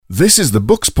This is the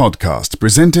Books Podcast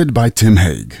presented by Tim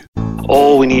Hague.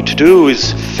 All we need to do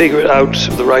is figure out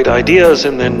the right ideas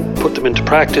and then put them into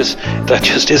practice. That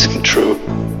just isn't true.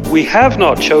 We have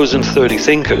not chosen 30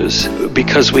 thinkers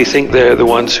because we think they're the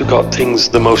ones who got things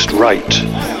the most right. I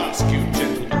ask you,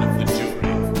 gentlemen of the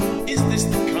jury, is this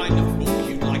the kind of book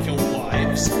you'd like your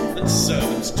wives and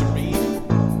servants to read?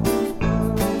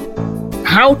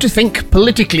 How to Think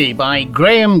Politically by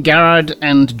Graeme, Garrard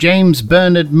and James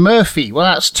Bernard Murphy. Well,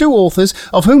 that's two authors,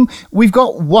 of whom we've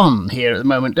got one here at the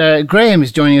moment. Graeme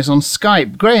is joining us on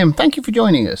Skype. Graeme, thank you for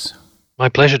joining us. My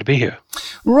pleasure to be here.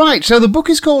 Right, so the book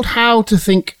is called How to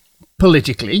Think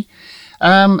Politically.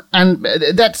 And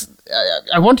that's,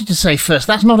 I wanted to say first,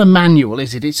 that's not a manual,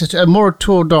 is it? It's more a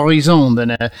tour d'horizon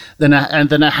than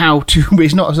a how-to.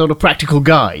 It's not a sort of practical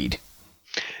guide.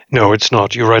 No, it's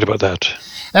not. You're right about that.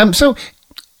 So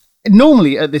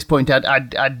normally at this point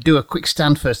I'd do a quick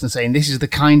stand first and saying this is the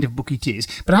kind of book it is,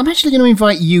 but I'm actually going to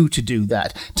invite you to do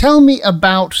that. Tell me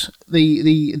about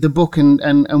the book and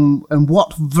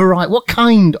what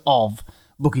kind of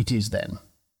book it is then.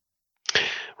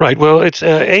 Right. Well, it's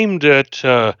aimed at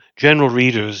general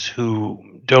readers who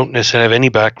don't necessarily have any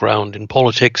background in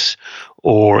politics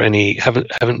or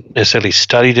haven't necessarily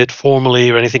studied it formally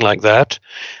or anything like that.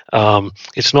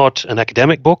 It's not an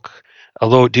academic book,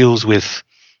 although it deals with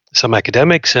some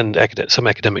academics and some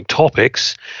academic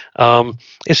topics.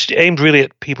 It's aimed really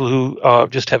at people who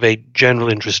just have a general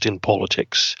interest in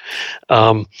politics.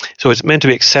 So it's meant to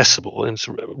be accessible, and it's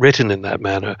written in that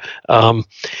manner. I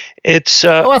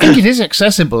think it is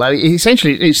accessible.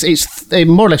 Essentially, it's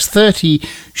more or less 30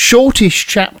 shortish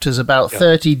chapters about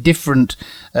 30 different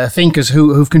thinkers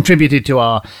who've contributed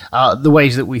to the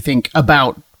ways that we think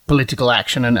about political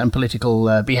action and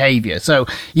political behaviour. So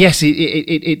yes,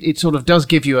 it sort of does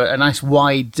give you a nice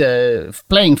wide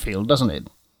playing field, doesn't it?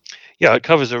 Yeah, it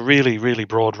covers a really, really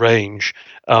broad range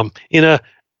in a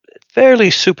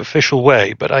fairly superficial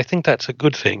way, but I think that's a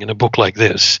good thing in a book like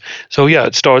this. So yeah,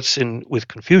 it starts with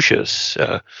Confucius,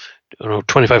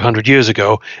 2,500 years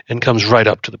ago, and comes right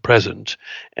up to the present,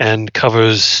 and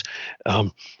covers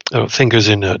thinkers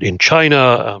in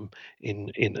China,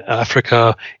 in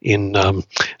Africa, in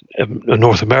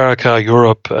North America,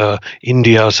 Europe,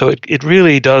 India. So it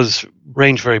really does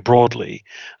range very broadly.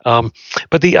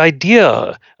 But the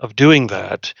idea of doing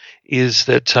that is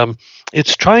that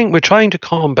we're trying to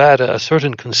combat a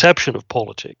certain conception of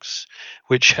politics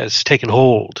which has taken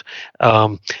hold.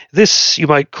 You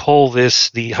might call this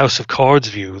the House of Cards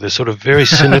view, the sort of very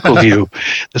cynical view,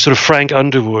 the sort of Frank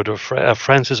Underwood or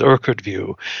Francis Urquhart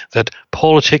view, that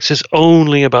politics is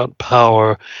only about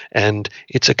power and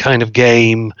it's a kind of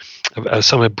game,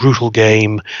 some brutal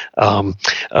game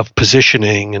of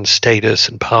positioning and status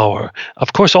and power.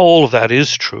 Of course, all of that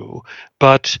is true,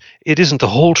 but it isn't the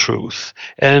whole truth.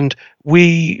 And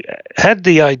we had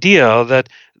the idea that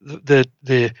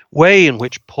the way in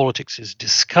which politics is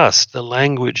discussed, the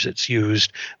language that's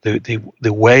used, the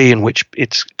way in which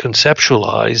it's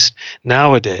conceptualized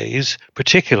nowadays,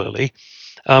 particularly,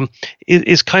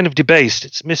 is kind of debased.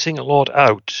 It's missing a lot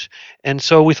out. And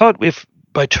so we thought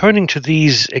by turning to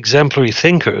these exemplary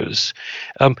thinkers,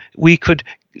 we could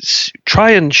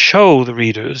try and show the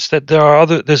readers that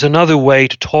there's another way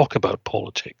to talk about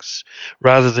politics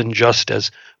rather than just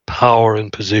as power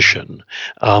and position.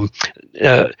 And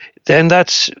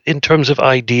that's in terms of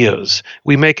ideas.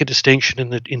 We make a distinction in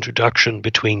the introduction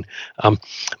between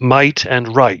might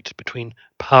and right, between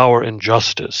power and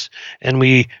justice. And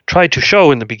we tried to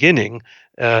show in the beginning,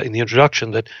 in the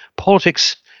introduction, that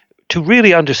politics, to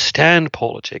really understand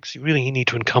politics, you really need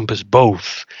to encompass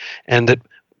both. And that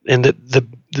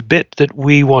the bit that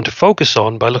we want to focus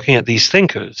on by looking at these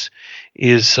thinkers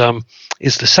is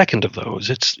the second of those.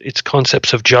 It's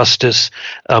concepts of justice,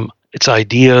 it's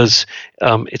ideas,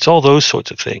 it's all those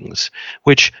sorts of things,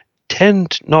 which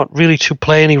tend not really to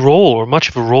play any role or much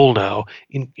of a role now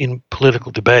in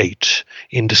political debate,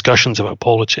 in discussions about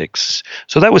politics.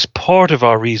 So that was part of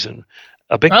our reason.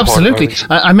 A big Absolutely. Part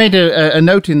of I made a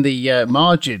note in the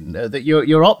margin that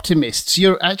you're optimists.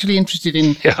 You're actually interested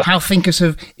in how thinkers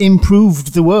have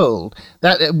improved the world.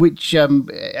 That which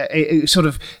sort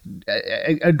of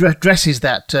addresses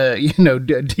that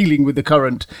dealing with the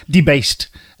current debased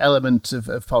elements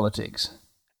of politics.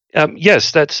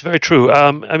 Yes, that's very true.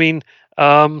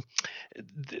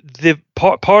 the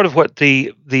part of what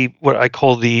what I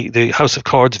call the House of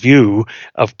Cards view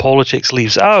of politics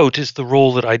leaves out is the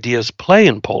role that ideas play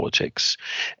in politics,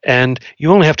 and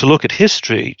you only have to look at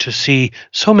history to see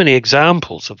so many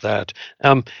examples of that.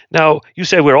 Now you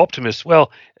say we're optimists.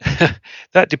 Well,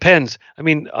 that depends. I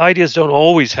mean, ideas don't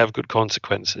always have good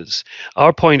consequences.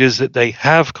 Our point is that they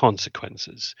have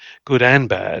consequences, good and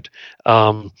bad,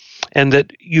 and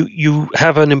that you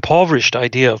have an impoverished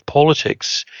idea of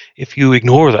politics if you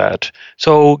ignore that.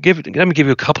 So let me give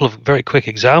you a couple of very quick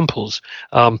examples.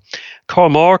 Karl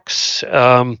Marx,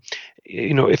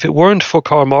 if it weren't for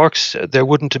Karl Marx, there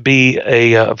wouldn't be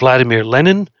a Vladimir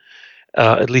Lenin,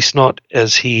 at least not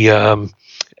as he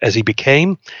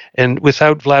became. And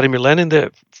without Vladimir Lenin,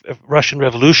 the Russian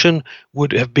Revolution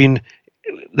would have been,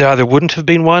 there either wouldn't have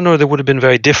been one or there would have been a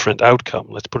very different outcome,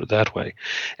 let's put it that way.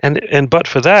 And but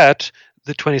for that,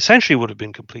 the 20th century would have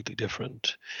been completely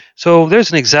different. So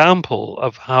there's an example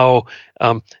of how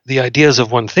the ideas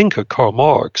of one thinker, Karl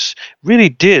Marx, really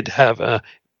did have a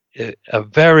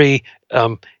very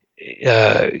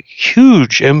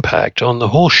huge impact on the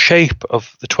whole shape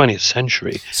of the 20th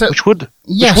century, which would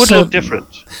look different.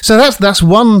 So that's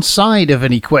one side of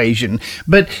an equation.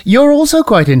 But you're also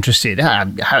quite interested.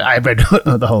 I read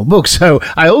the whole book, so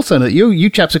I also know that you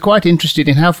chaps are quite interested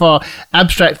in how far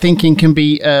abstract thinking can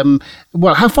be.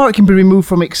 How far it can be removed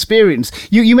from experience.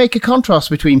 You make a contrast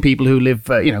between people who live,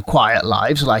 quiet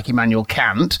lives like Immanuel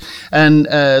Kant, and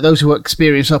those who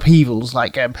experience upheavals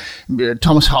like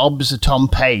Thomas Hobbes or Tom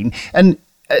Paine. And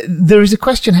there is a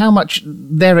question how much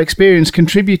their experience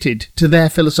contributed to their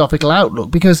philosophical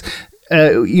outlook, because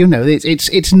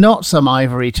it's not some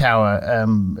ivory tower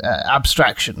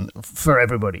abstraction for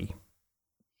everybody.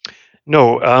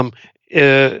 No.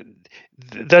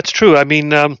 That's true. I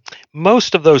mean,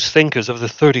 most of those thinkers, of the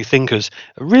 30 thinkers,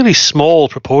 a really small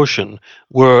proportion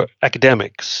were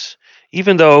academics,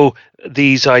 even though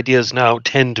these ideas now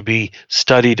tend to be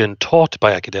studied and taught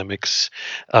by academics.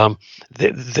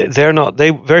 They're not.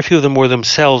 Very few of them were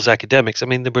themselves academics. I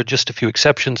mean, there were just a few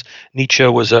exceptions. Nietzsche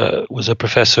was a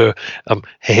professor.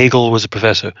 Hegel was a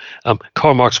professor.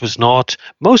 Karl Marx was not.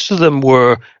 Most of them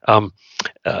were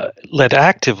led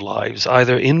active lives,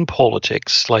 either in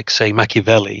politics, like say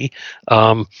Machiavelli,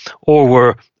 or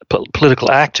were political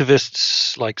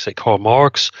activists like, say, Karl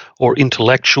Marx, or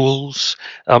intellectuals,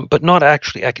 but not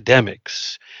actually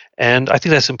academics. And I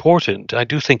think that's important. I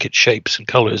do think it shapes and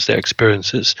colors their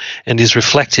experiences and is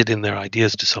reflected in their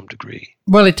ideas to some degree.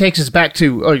 Well, it takes us back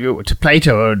to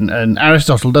Plato and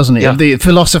Aristotle, doesn't it? Yeah. Of the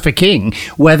philosopher king,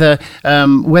 whether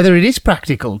it is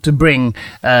practical to bring,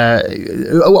 or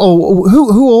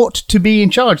who ought to be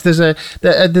in charge. There's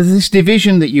this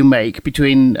division that you make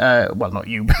between, not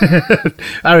you,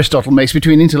 Aristotle makes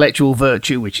between intellectual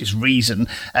virtue, which is reason,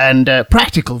 and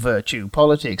practical virtue,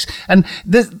 politics. And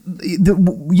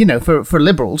for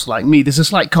liberals like me, there's a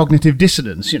slight cognitive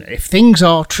dissonance. If things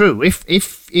are true,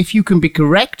 if you can be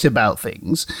correct about things,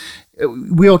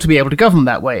 we ought to be able to govern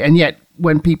that way. And yet,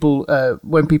 when people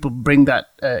bring that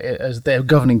as their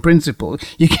governing principle,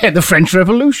 you get the French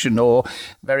Revolution, or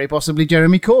very possibly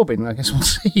Jeremy Corbyn. I guess we'll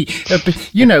see.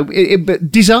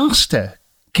 But disaster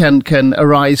can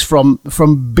arise from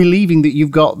believing that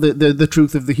you've got the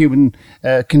truth of the human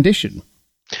condition.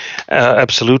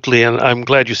 Absolutely, and I'm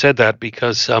glad you said that,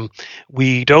 because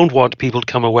we don't want people to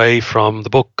come away from the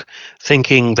book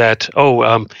thinking that,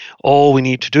 all we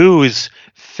need to do is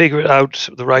figure out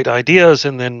the right ideas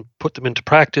and then put them into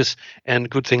practice and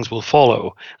good things will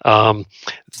follow.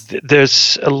 There's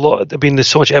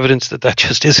so much evidence that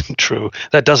just isn't true.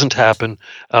 That doesn't happen.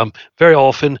 Very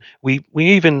often, we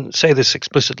even say this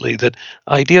explicitly, that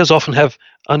ideas often have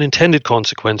unintended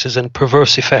consequences and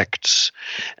perverse effects.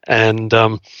 And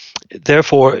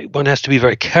therefore, one has to be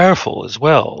very careful as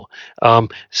well.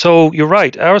 So you're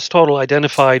right. Aristotle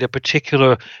identified a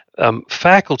particular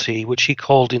faculty, which he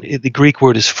called, the Greek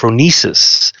word is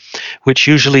phronesis, which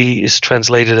usually is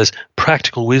translated as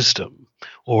practical wisdom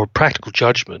or practical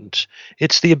judgment.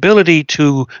 It's the ability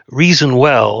to reason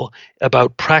well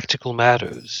about practical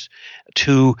matters,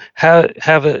 to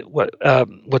have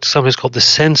what's sometimes called the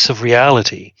sense of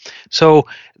reality. So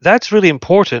that's really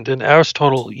important, and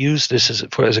Aristotle used this as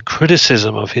a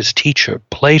criticism of his teacher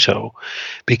Plato,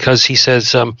 because he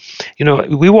says,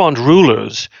 we want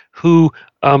rulers who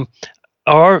are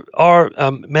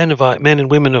men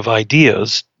and women of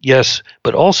ideas, yes,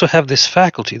 but also have this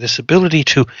faculty, this ability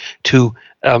to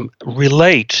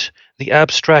relate the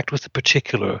abstract with the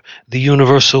particular, the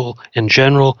universal and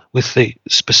general with the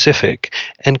specific,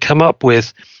 and come up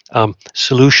with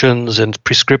solutions and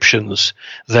prescriptions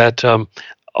that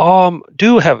are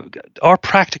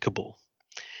practicable.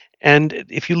 And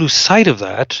if you lose sight of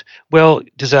that, well,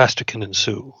 disaster can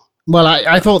ensue. Well,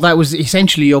 I thought that was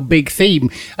essentially your big theme.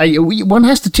 One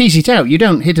has to tease it out. You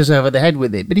don't hit us over the head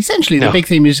with it, but essentially the big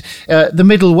theme is the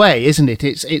middle way, isn't it?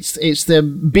 It's the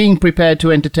being prepared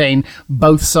to entertain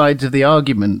both sides of the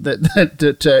argument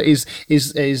that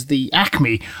is the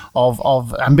acme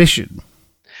of ambition.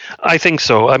 I think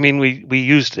so. I mean, we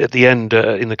used at the end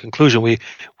in the conclusion we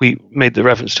made the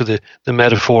reference to the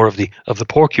metaphor of the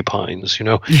porcupines. You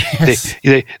know, yes.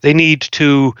 they need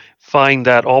to find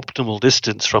that optimal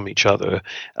distance from each other,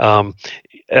 where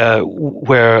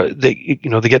they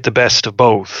get the best of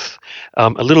both.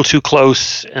 A little too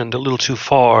close and a little too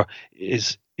far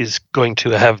is going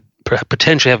to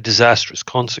potentially have disastrous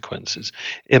consequences.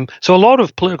 So a lot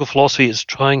of political philosophy is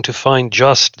trying to find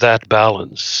just that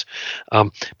balance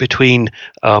between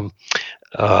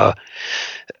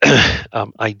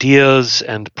ideas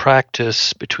and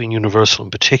practice, between universal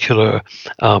and particular.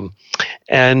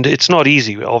 And it's not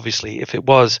easy, obviously. If it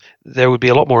was, there would be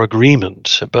a lot more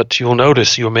agreement. But you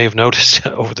may have noticed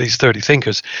over these 30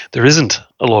 thinkers, there isn't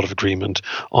a lot of agreement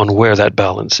on where that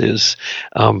balance is.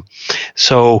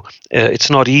 So it's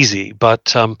not easy.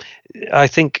 But I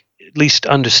think at least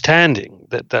understanding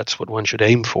that that's what one should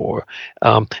aim for.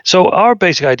 So our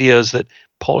basic idea is that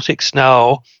politics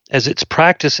now, as it's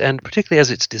practiced and particularly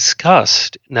as it's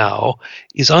discussed now,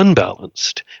 is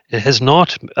unbalanced. It has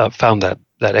not found that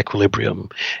equilibrium,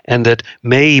 and that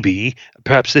maybe,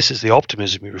 perhaps this is the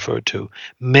optimism you referred to,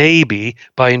 maybe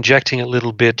by injecting a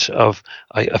little bit of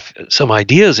some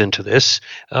ideas into this,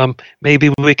 maybe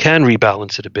we can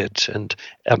rebalance it a bit and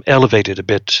elevate it a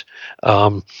bit.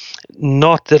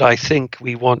 Not that I think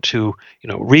we want to,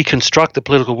 reconstruct the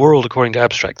political world according to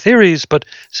abstract theories, but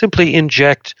simply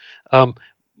inject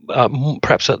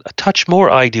perhaps a touch more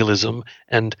idealism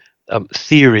and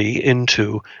theory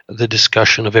into the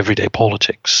discussion of everyday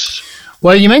politics.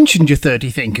 Well, you mentioned your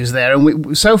 30 thinkers there,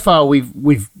 and so far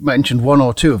we've mentioned one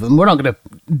or two of them. We're not going to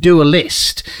do a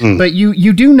list, but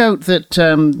you do note that,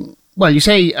 you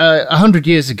say 100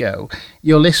 years ago,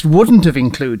 your list wouldn't have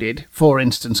included, for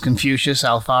instance, Confucius,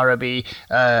 Al-Farabi,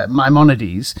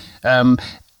 Maimonides,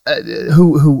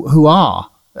 who are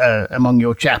among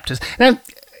your chapters. Now,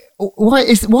 why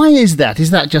is that?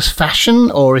 Is that just fashion,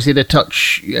 or is it a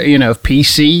touch, of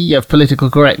PC, of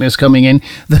political correctness coming in,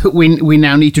 that we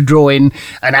now need to draw in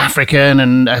an African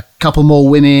and a couple more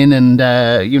women and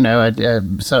an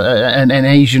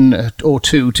Asian or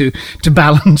two to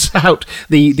balance out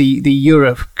the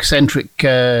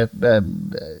Eurocentric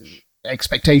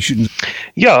expectations?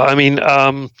 Yeah, I mean,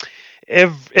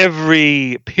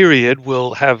 every period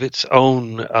will have its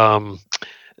own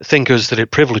thinkers that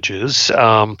it privileges,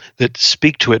 that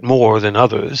speak to it more than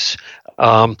others.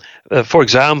 For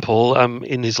example,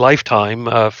 in his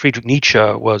lifetime, Friedrich Nietzsche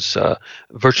was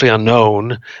virtually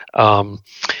unknown,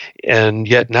 and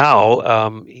yet now,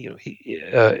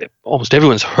 almost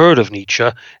everyone's heard of Nietzsche,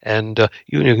 and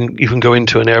you can go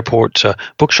into an airport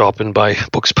bookshop and buy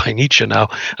books by Nietzsche now.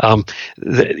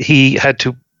 He had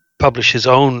to publish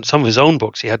some of his own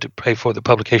books. He had to pay for the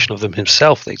publication of them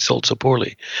himself. They sold so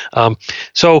poorly. And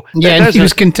he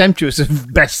was contemptuous of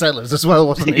bestsellers as well,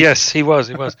 wasn't he? Yes, he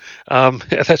was.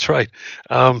 That's right.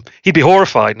 He'd be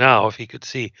horrified now if he could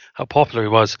see how popular he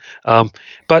was. So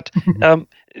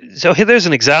there's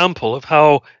an example of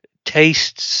how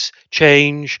tastes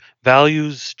change,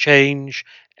 values change,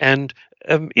 and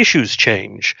issues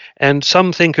change. And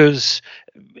some thinkers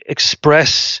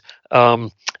express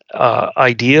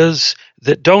ideas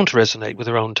that don't resonate with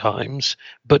their own times,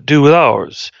 but do with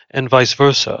ours, and vice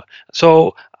versa.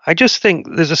 So I just think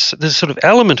there's a sort of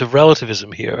element of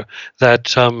relativism here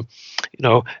that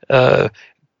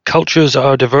cultures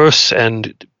are diverse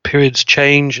and periods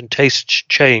change and tastes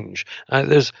change.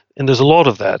 There's a lot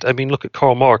of that. I mean, look at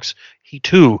Karl Marx. He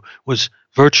too was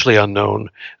virtually unknown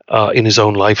in his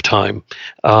own lifetime,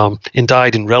 and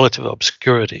died in relative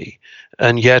obscurity,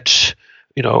 and yet,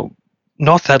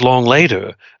 not that long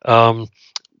later, a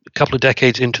couple of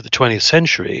decades into the 20th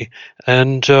century,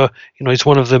 and he's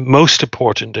one of the most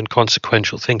important and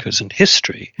consequential thinkers in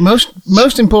history.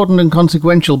 Most important and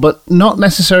consequential, but not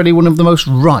necessarily one of the most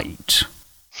right.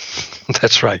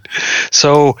 That's right.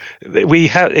 So we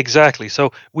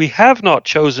have not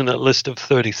chosen a list of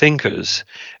 30 thinkers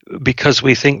because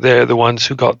we think they're the ones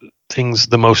who got things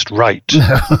the most right.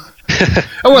 No.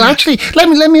 Oh, well, actually,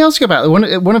 let me ask you about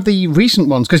one of the recent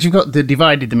ones, because you've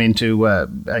divided them into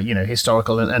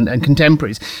historical and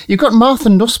contemporaries. You've got Martha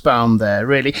Nussbaum there.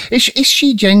 Really, is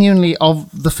she genuinely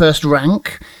of the first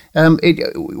rank?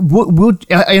 Would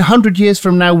 100 years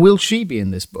from now, will she be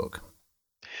in this book?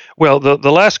 Well,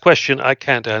 the last question I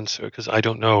can't answer because I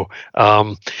don't know.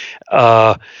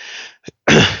 Uh,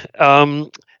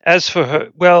 as for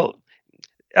her, well,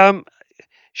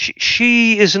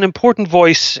 she is an important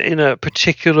voice in a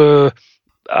particular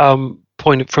from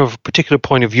a particular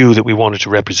point of view that we wanted to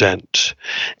represent.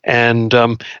 And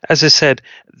as I said,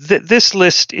 this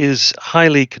list is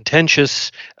highly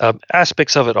contentious.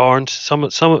 Aspects of it aren't.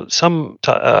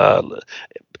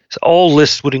 All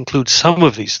lists would include some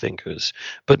of these thinkers,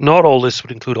 but not all lists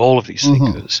would include all of these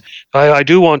thinkers. I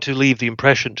do want to leave the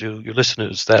impression to your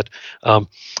listeners that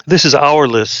this is our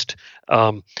list,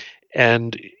 and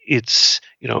it's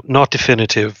not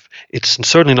definitive. It's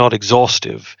certainly not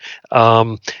exhaustive,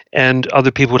 and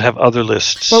other people would have other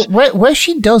lists. Well, where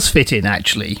she does fit in,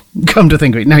 actually, come to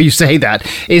think of it, now you say that,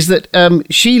 is that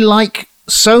she, like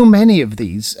so many of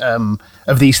these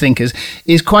thinkers,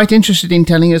 is quite interested in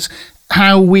telling us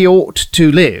how we ought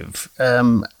to live,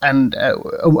 and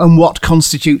what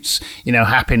constitutes,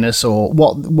 happiness, or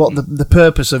what the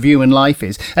purpose of human life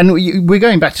is. And we're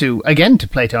going back to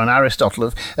Plato and Aristotle,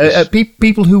 of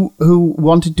people who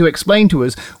wanted to explain to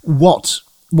us what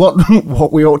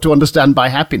we ought to understand by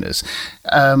happiness.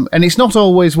 And it's not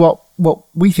always what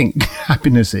we think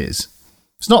happiness is.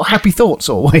 It's not happy thoughts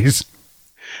always.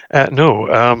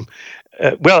 No.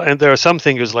 Well, and there are some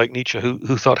thinkers like Nietzsche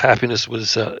who thought happiness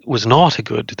was not a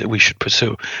good that we should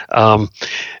pursue. And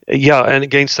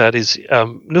against that is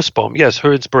Nussbaum. Yes,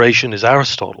 her inspiration is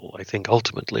Aristotle, I think,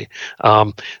 ultimately,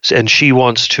 and she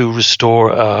wants to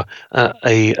restore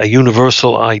a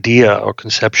universal idea or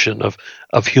conception of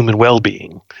human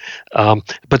well-being.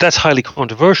 But that's highly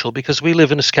controversial because we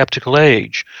live in a skeptical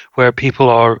age where people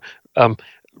are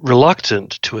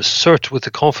reluctant to assert with the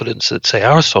confidence that, say,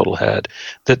 Aristotle had,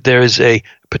 that there is a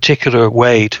particular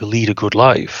way to lead a good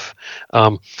life.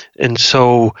 And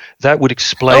so that would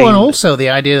explain... Oh, and also the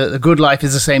idea that the good life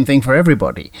is the same thing for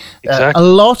everybody. Exactly. A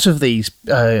lot of these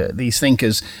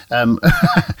thinkers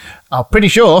are pretty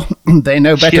sure they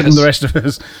know better than the rest of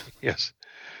us. Yes,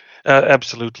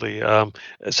 absolutely.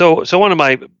 So one of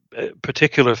my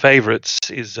particular favorites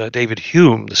is David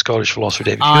Hume, the Scottish philosopher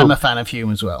David Hume. I'm a fan of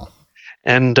Hume as well.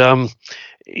 And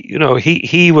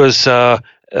he was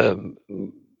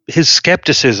his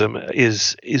skepticism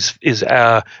is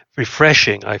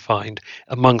refreshing, I find,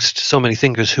 amongst so many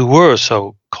thinkers who were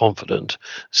so confident,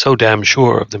 so damn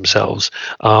sure of themselves.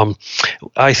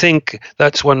 I think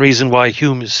that's one reason why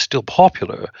Hume is still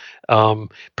popular,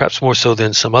 perhaps more so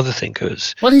than some other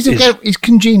thinkers. Well, he's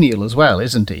congenial as well,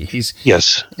 isn't he?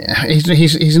 Yes.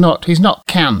 He's not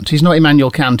Kant. He's not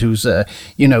Immanuel Kant, who's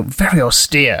very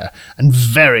austere and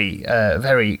very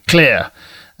very clear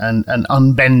and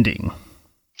unbending.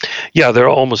 Yeah, they're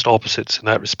almost opposites in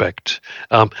that respect.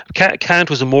 Kant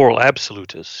was a moral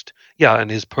absolutist. Yeah, and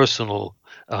his personal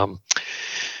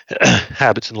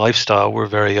habits and lifestyle were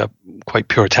very quite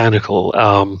puritanical.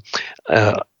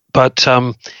 But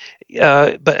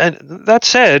that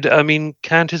said, I mean,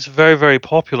 Kant is very, very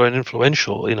popular and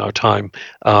influential in our time,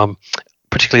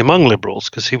 particularly among liberals,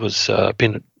 because he was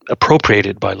been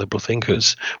appropriated by liberal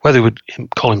thinkers. Whether he would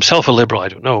call himself a liberal, I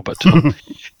don't know, but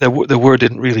the word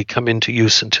didn't really come into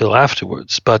use until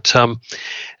afterwards. But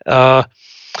I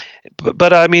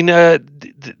mean,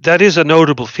 that is a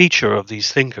notable feature of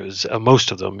these thinkers.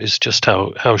 Most of them is just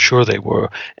how sure they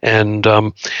were, and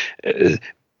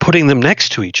putting them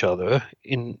next to each other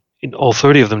in all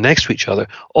 30 of them next to each other,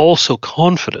 all so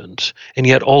confident and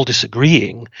yet all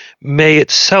disagreeing, may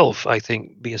itself, I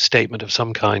think, be a statement of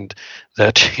some kind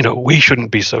that, we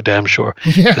shouldn't be so damn sure.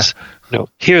 Because,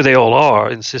 here they all are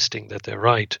insisting that they're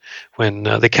right when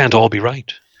they can't all be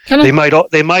right. They might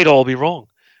all be wrong,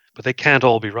 but they can't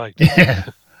all be right.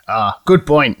 Yeah. Good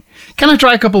point. Can I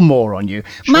try a couple more on you?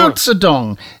 Sure. Mao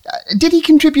Zedong, did he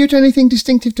contribute anything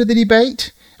distinctive to the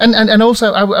debate? And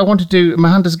also, I wanted to do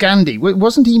Mohandas Gandhi.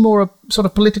 Wasn't he more a sort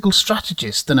of political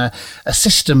strategist than a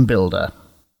system builder?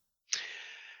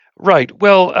 Right.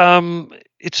 Well,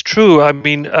 it's true. I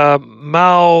mean,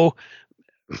 Mao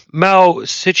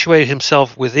situated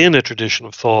himself within a tradition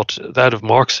of thought, that of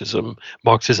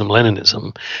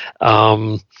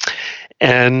Marxism-Leninism,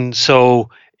 and so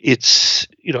it's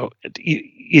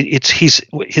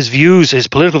his views, his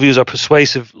political views are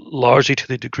persuasive largely to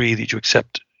the degree that you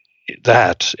accept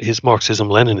that his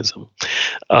Marxism-Leninism.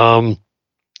 That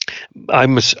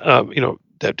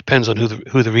depends on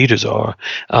who the readers are.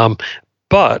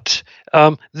 But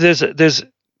there's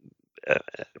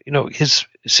his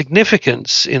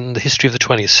significance in the history of the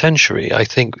 20th century, I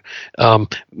think,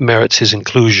 merits his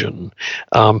inclusion.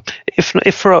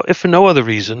 If for no other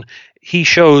reason, he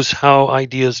shows how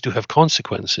ideas do have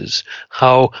consequences,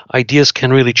 how ideas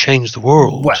can really change the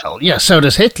world. Well, yeah, so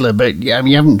does Hitler, but you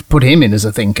haven't put him in as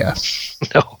a thinker.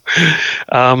 No,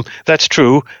 that's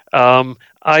true.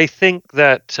 I think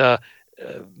that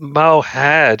Mao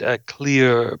had a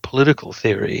clear political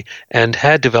theory and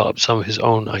had developed some of his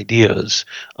own ideas,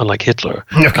 unlike Hitler.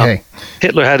 Okay.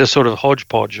 Hitler had a sort of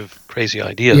hodgepodge of crazy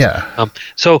ideas. Yeah.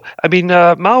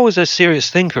 Mao was a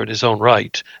serious thinker in his own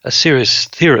right, a serious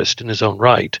theorist in his own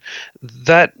right.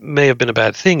 That may have been a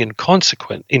bad thing in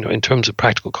terms of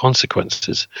practical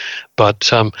consequences.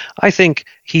 But I think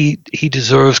he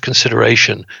deserves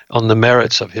consideration on the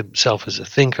merits of himself as a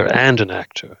thinker and an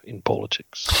actor in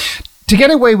politics. To get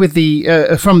away with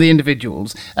from the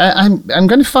individuals, I'm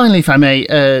going to finally, if I may,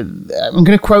 I'm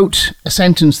going to quote a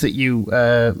sentence that you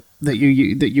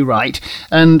write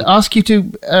and ask you to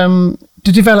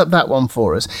develop that one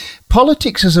for us.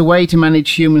 Politics as a way to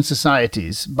manage human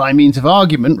societies by means of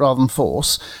argument rather than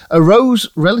force arose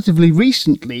relatively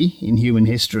recently in human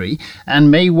history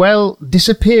and may well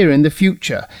disappear in the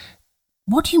future.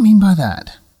 What do you mean by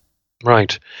that?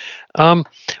 Right.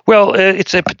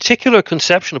 It's a particular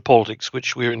conception of politics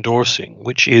which we're endorsing,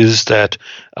 which is that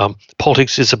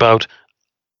politics is about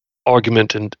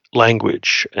argument and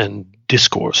language and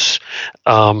discourse.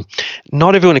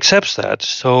 Not everyone accepts that.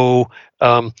 So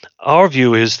our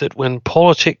view is that when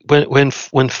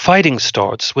fighting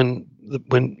starts, when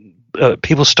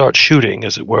people start shooting,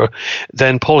 as it were,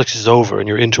 then politics is over and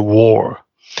you're into war.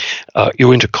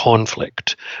 You're into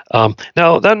conflict. Now,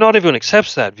 not everyone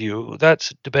accepts that view.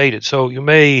 That's debated. So you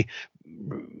may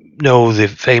know the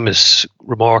famous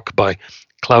remark by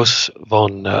Karl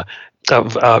von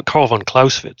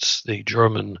Clausewitz, the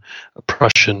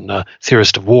German-Prussian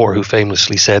theorist of war, who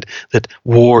famously said that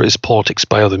war is politics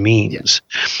by other means.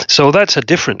 Yeah. So that's a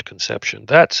different conception.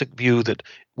 That's a view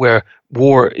where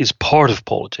war is part of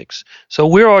politics. So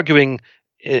we're arguing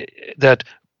that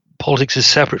politics is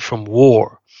separate from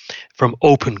war, from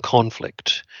open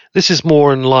conflict. This is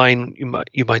more in line,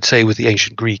 you might say, with the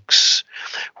ancient Greeks,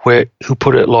 who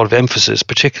put a lot of emphasis,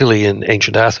 particularly in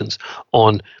ancient Athens,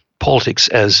 on politics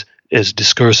as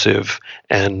discursive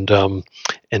and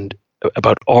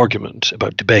about argument,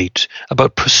 about debate,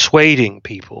 about persuading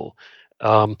people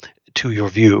to your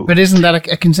view. But isn't that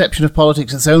a conception of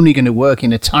politics that's only going to work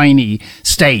in a tiny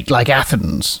state like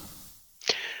Athens?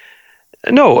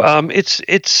 No,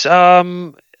 it's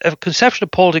a conception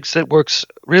of politics that works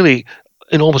really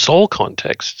in almost all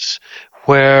contexts,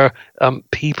 where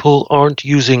people aren't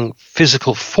using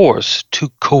physical force to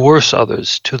coerce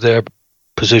others to their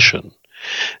position.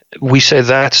 We say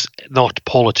that's not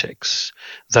politics,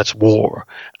 that's war.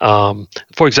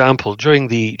 For example, during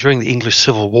the English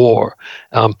Civil War,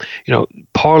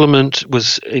 Parliament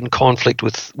was in conflict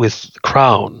with the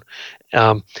Crown.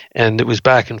 And it was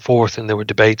back and forth, and there were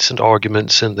debates and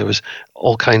arguments, and there was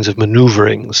all kinds of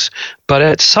maneuverings. But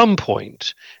at some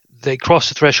point, they crossed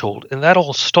the threshold, and that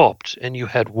all stopped, and you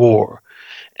had war.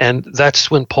 And that's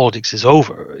when politics is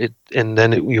over, and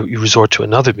then you resort to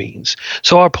another means.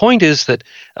 So our point is that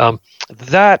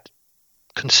that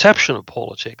conception of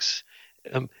politics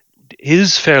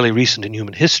is fairly recent in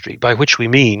human history, by which we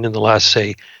mean in the last,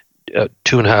 say,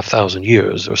 2,500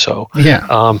 years or so.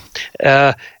 Yeah.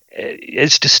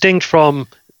 It's distinct from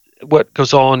what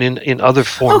goes on in other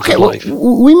forms of life.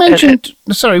 We mentioned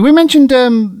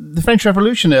the French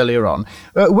Revolution earlier on.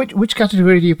 Which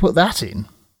category do you put that in?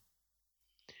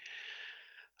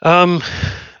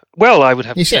 Well, I would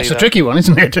have to say it's a tricky one,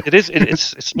 isn't it? It is.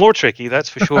 It's more tricky, that's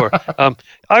for sure.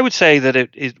 I would say that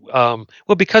it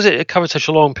because it covered such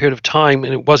a long period of time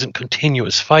and it wasn't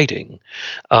continuous fighting.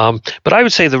 But I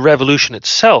would say the revolution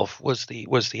itself was the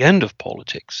end of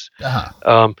politics.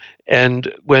 Uh-huh.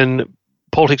 And when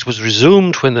politics was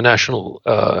resumed, when the National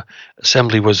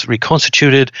Assembly was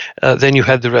reconstituted, then you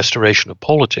had the restoration of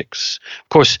politics. Of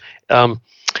course.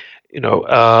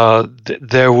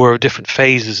 There were different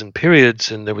phases and periods,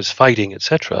 and there was fighting,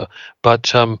 etc.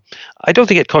 But I don't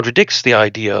think it contradicts the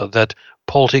idea that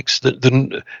politics,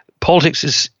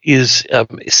 politics is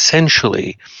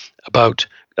essentially about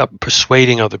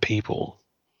persuading other people,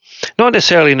 not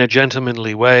necessarily in a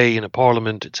gentlemanly way in a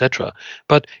parliament, etc.,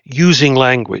 but using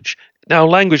language. Now,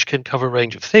 language can cover a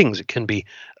range of things. It can be,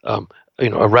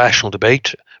 a rational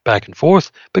debate back and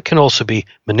forth, but can also be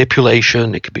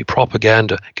manipulation, it can be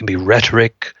propaganda, it can be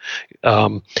rhetoric.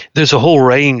 There's a whole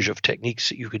range of techniques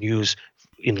that you can use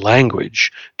in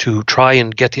language to try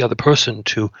and get the other person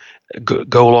to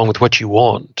go along with what you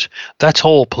want. That's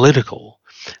all political.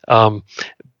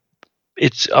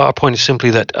 It's our point is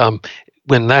simply that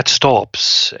when that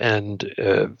stops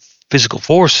and physical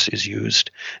force is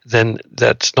used, then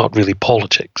that's not really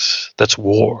politics. That's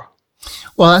war.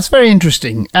 Well, that's very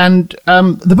interesting. And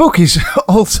the book is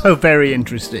also very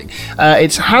interesting.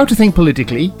 It's How to Think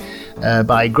Politically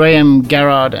by Graeme,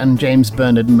 Garrard and James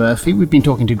Bernard Murphy. We've been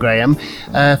talking to Graeme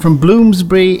from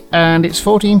Bloomsbury, and it's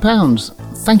 £14.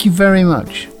 Thank you very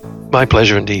much. My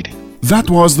pleasure indeed. That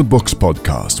was the Books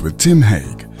Podcast with Tim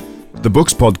Haig. The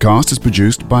Books Podcast is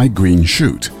produced by Green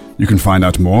Shoot. You can find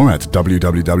out more at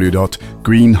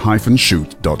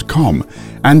www.green-shoot.com,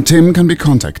 and Tim can be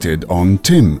contacted on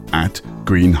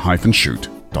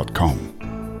tim@green-shoot.com.